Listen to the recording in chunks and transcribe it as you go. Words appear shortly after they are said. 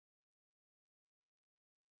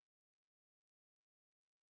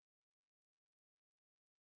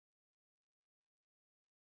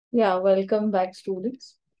Yeah, welcome back,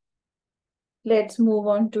 students. Let's move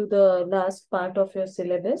on to the last part of your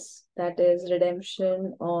syllabus, that is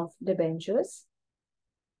redemption of debentures.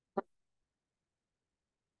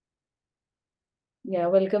 Yeah,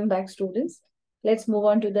 welcome back, students. Let's move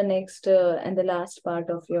on to the next and the last part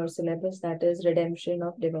of your syllabus, that is redemption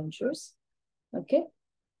of debentures. Okay,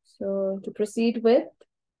 so to proceed with,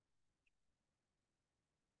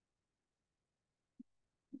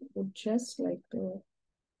 I would just like to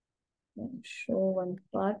show one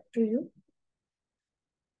part to you.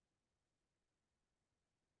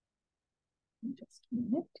 Just a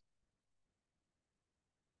minute.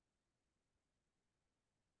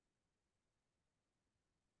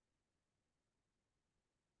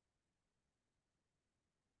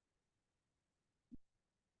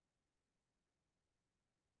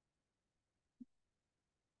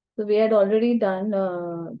 So we had already done,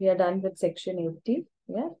 we are done with section 80.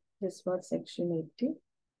 Yeah, this was section 80.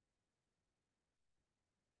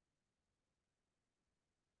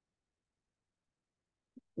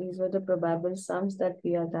 These were the probable sums that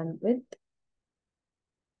we are done with.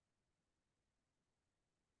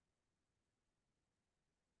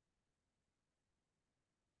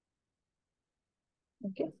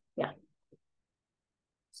 Okay, yeah.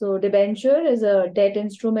 So debenture is a debt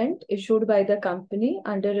instrument issued by the company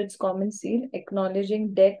under its common seal,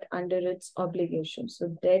 acknowledging debt under its obligation.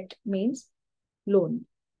 So debt means loan,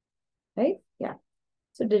 right? Yeah.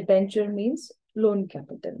 So debenture means loan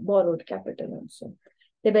capital, borrowed capital also.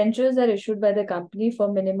 Debentures are issued by the company for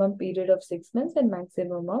minimum period of 6 months and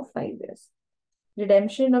maximum of 5 years.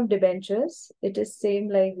 Redemption of debentures, it is same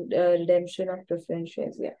like redemption of preference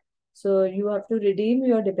shares. Yeah. So you have to redeem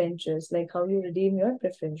your debentures, like how you redeem your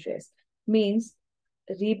preference shares. Means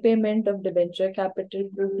repayment of debenture capital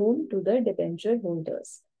to whom? To the debenture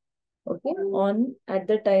holders. Okay. On at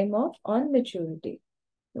the time of on maturity.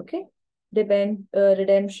 Okay.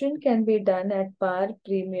 Redemption can be done at par,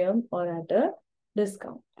 premium, or at a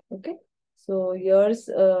discount. Okay. So here's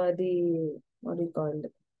the what do you call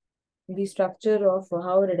it? The structure of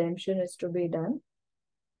how redemption is to be done.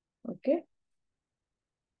 Okay.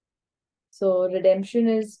 So redemption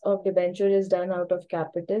is of debenture is done out of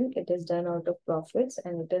capital, it is done out of profits,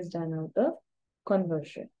 and it is done out of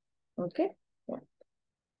conversion. Okay. Yeah.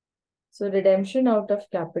 So redemption out of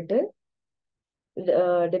capital,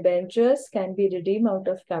 debentures can be redeemed out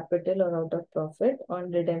of capital or out of profit. On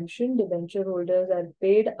redemption, debenture holders are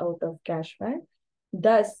paid out of cash bank,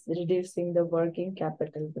 thus reducing the working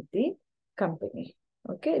capital with the company.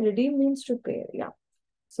 Okay, redeem means to pay. Yeah.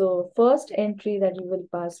 So first entry that you will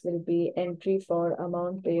pass will be entry for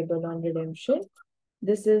amount payable on redemption.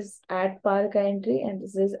 This is at par ka entry and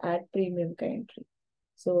this is at premium ka entry.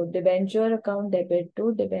 So debenture account debit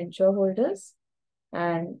to debenture holders,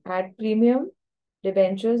 and at premium,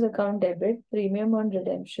 debentures account debit, premium on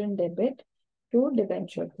redemption debit to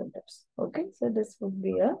debenture holders. Okay, so this would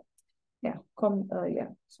be a yeah.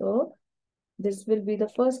 So this will be the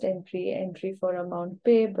first entry for amount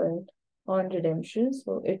payable on redemption.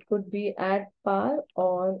 So it could be at par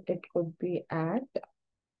or it could be at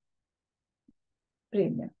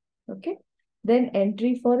premium. Okay. Then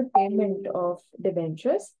entry for payment of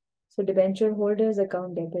debentures. So debenture holders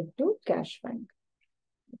account debit to cash bank.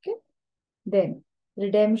 Okay. Then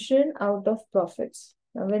redemption out of profits.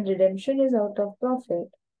 Now when redemption is out of profit,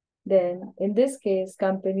 then in this case,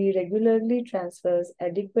 company regularly transfers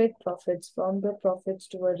adequate profits from the profits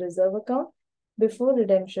to a reserve account before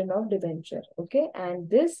redemption of debenture. Okay. And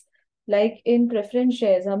this, like in preference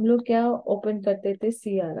shares, हम लोग क्या open करते थे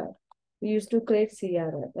CRR. We used to create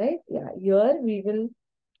CRR, right? Yeah. Here we will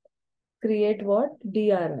create what?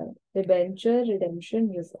 DRR, debenture redemption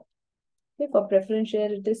reserve. Okay, for preference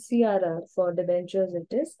share, it is CRR. For debentures, it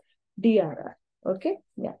is DRR. Okay,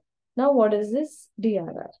 yeah. Now, what is this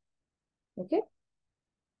DRR? Okay.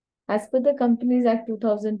 As per the Companies Act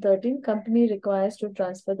 2013, company requires to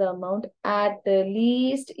transfer the amount at the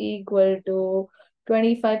least equal to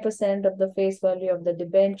 25% of the face value of the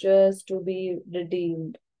debentures to be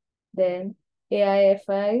redeemed. Then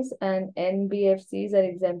AIFIs and NBFCs are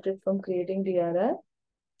exempted from creating DRR.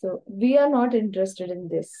 So we are not interested in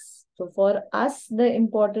this. So for us, the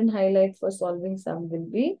important highlight for solving sum will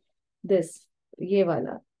be this, ye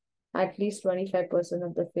wala. At least 25%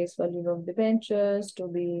 of the face value of the debentures to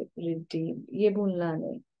be redeemed. ये भूलना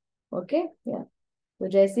नहीं. Okay? Yeah. तो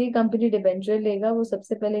जैसे ही company debenture लेगा वो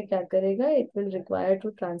सबसे पहले क्या करेगा? It will require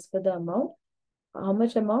to transfer the amount. How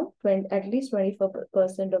much amount? At least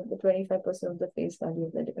 25% of the face value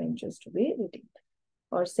of the debentures to be redeemed.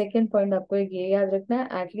 और सेकेंड पॉइंट आपको एक ये याद रखना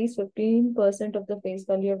है, at least 15% of the face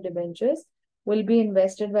value of debentures will be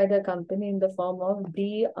invested by the company in the form of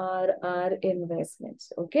DRR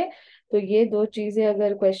investments. Okay, तो ये दो चीजें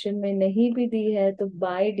अगर क्वेश्चन में नहीं भी दी है तो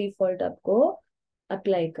बाय डिफॉल्ट आपको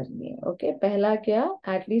अप्लाई करनी है. ओके, पहला क्या,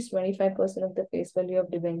 at least 25% of the face value of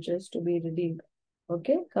debentures to be redeemed.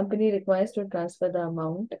 Okay, company requires to transfer the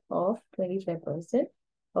amount of 25%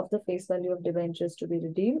 of the face value of debentures to be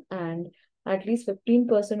redeemed, and at least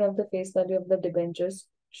 15% of the face value of the debentures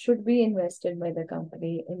should be invested by the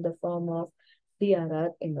company in the form of DRR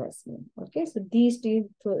investment. Okay, so these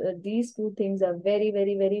two things are very,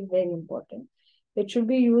 very, very, very important. It should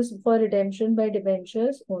be used for redemption by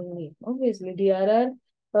debentures only. Obviously, DRR,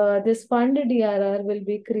 this fund DRR will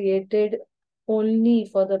be created only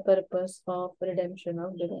for the purpose of redemption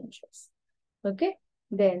of debentures. Okay,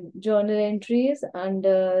 then journal entries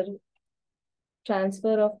under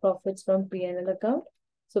transfer of profits from P&L account.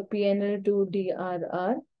 So P&L to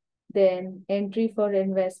DRR. Then entry for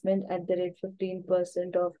investment at the rate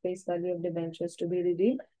 15% of face value of debentures to be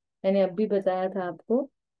redeemed. मैंने अभी बताया था आपको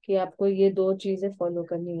कि आपको ये दो चीजें फॉलो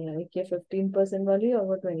करनी है, एक ये 15% वाली और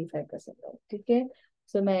वो 25% वाली. ठीक है,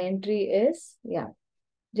 सो माई एंट्री इज, या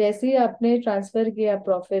जैसे ही आपने ट्रांसफर किया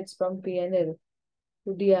profits from P&L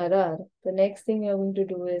to DRR, the next thing you're going to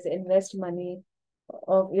do is invest money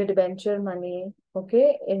of your debenture money,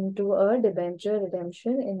 okay, into a debenture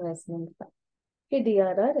redemption investment fund. Okay,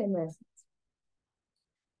 DRR investments.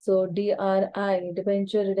 So DRI,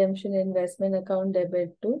 debenture redemption investment account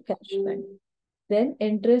debit to cash fund. Then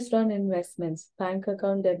interest on investments, bank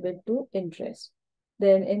account debit to interest.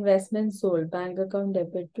 Then investment sold, bank account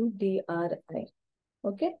debit to DRI.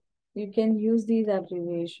 Okay, you can use these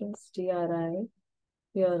abbreviations, DRI,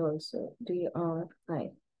 here also, DRI.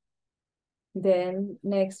 Then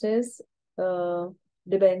next is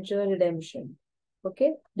debenture redemption.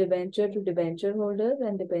 Okay, debenture to debenture holders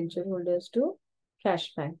and debenture holders to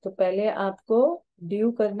cash bank. तो पहले आपको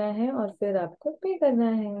due करना है और फिर आपको पे करना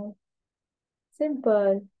है.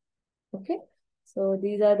 Simple. Okay, so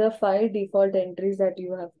these are the 5 default entries that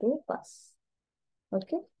you have to pass.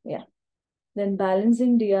 Okay, yeah. Then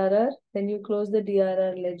balancing DRR, then you close the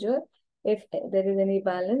DRR ledger. If there is any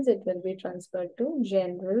balance, it will be transferred to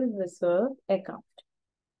general reserve account.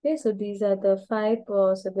 Okay, so these are the 5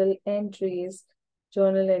 possible entries,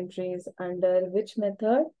 journal entries under which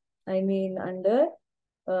method? I mean under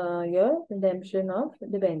your redemption of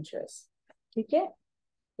debentures. ठीक है,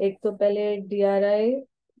 एक तो पहले DRI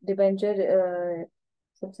debenture,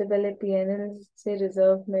 सबसे पहले P&L से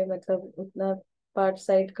reserve में मतलब उतना पार्ट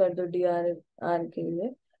साइड कर दो DRR के लिए,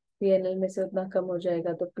 P&L में से उतना कम हो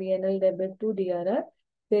जाएगा तो P&L डेबिट टू DRR.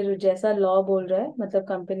 फिर जैसा लॉ बोल रहा है, मतलब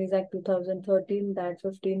companies act 2013, that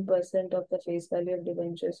 15% of the face value of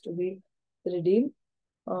debentures to be redeem,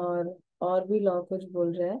 और भी लॉ कुछ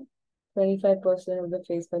बोल रहा है 25% of the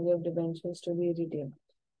face value of debentures to be redeem.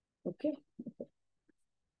 Okay,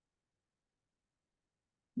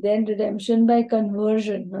 then redemption by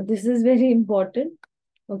conversion. Now this is very important.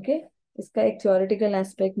 Okay, इसका एक theoretical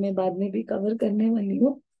aspect में बाद में भी cover करने वाली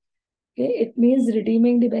हूँ. Okay, it means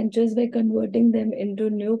redeeming debentures by converting them into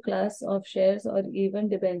new class of shares or even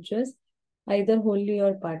debentures, either wholly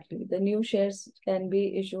or partly. The new shares can be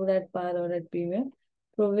issued at par or at premium.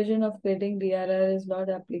 Provision of crediting DRR is not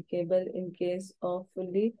applicable in case of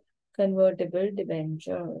fully convertible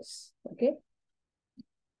debentures. Okay.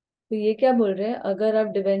 तो ये क्या बोल रहे हैं, अगर आप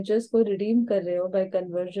debentures को redeem कर रहे हो बाय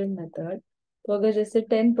कन्वर्जन मेथड, तो अगर जैसे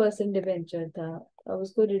 10% डिबेंचर था, अब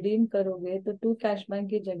उसको रिडीम करोगे तो टू कैश बैंक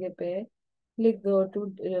की जगह पे लिख दो टू,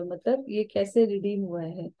 मतलब ये कैसे रिडीम हुआ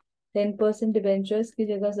है. 10% डिबेंचर्स की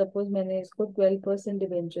जगह सपोज मैंने इसको 12%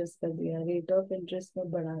 डिबेंचर्स कर दिया, रेट ऑफ इंटरेस्ट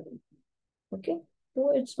में बढ़ा दी. ओके,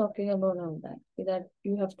 तो it's talking about that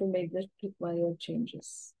you have to make the required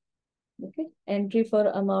changes. Okay, entry for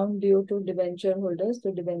amount due to debenture holders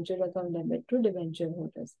to debenture account debit to debenture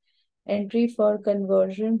holders. Entry for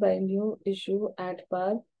conversion by new issue at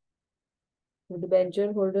par to debenture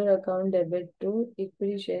holder account debit to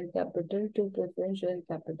equity share capital to preference share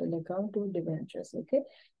capital account to debentures. Okay,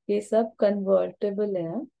 ये सब convertible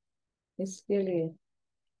है इसके लिए.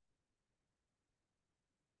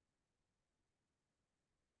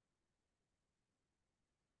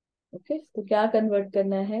 Okay, तो क्या convert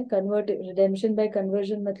करना है, convert redemption bye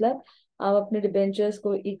conversion मतलब आप अपने डिबेंचर्स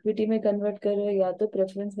को इक्विटी में कन्वर्ट कर रहे हो, या तो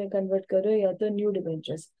प्रेफरेंस में कन्वर्ट कर रहे हो, या तो new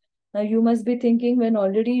debentures. Now you must be thinking when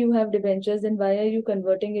already you have debentures then why are you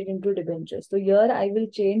converting it into debentures. तो here I will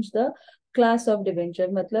change the class of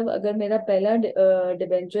debenture. मतलब अगर मेरा पहला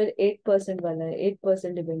डिबेंचर 8% वाला है,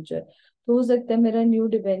 8% डिबेंचर, तो हो सकता है मेरा न्यू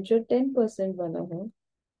डिबेंचर 10% वाला हो,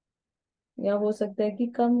 या हो सकता है कि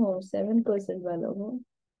कम हो 7% वाला हो.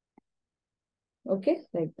 Okay,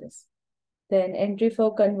 like this. Then entry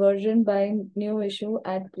for conversion by new issue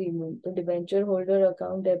at premium. The debenture holder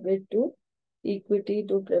account debit to equity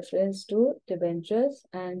to preference to debentures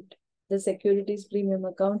and the securities premium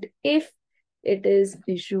account if it is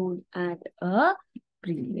issued at a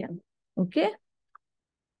premium. Okay.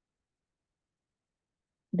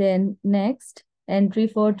 Then next, entry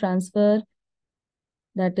for transfer,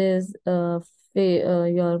 that is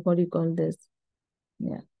your, what do you call this?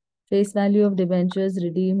 Yeah. Face value of debentures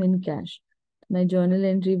redeem in cash. My journal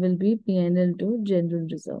entry will be P&L to general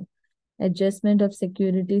reserve. Adjustment of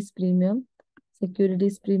securities premium.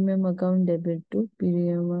 Securities premium account debit to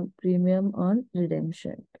premium on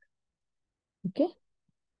redemption. Okay.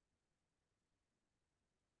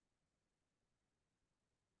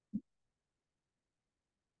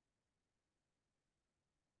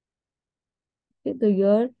 Okay.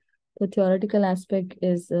 The theoretical aspect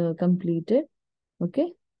is completed.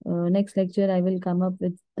 Okay. Next lecture, I will come up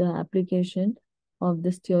with the application of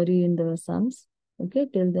this theory in the sums. Okay.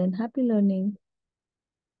 Till then, happy learning.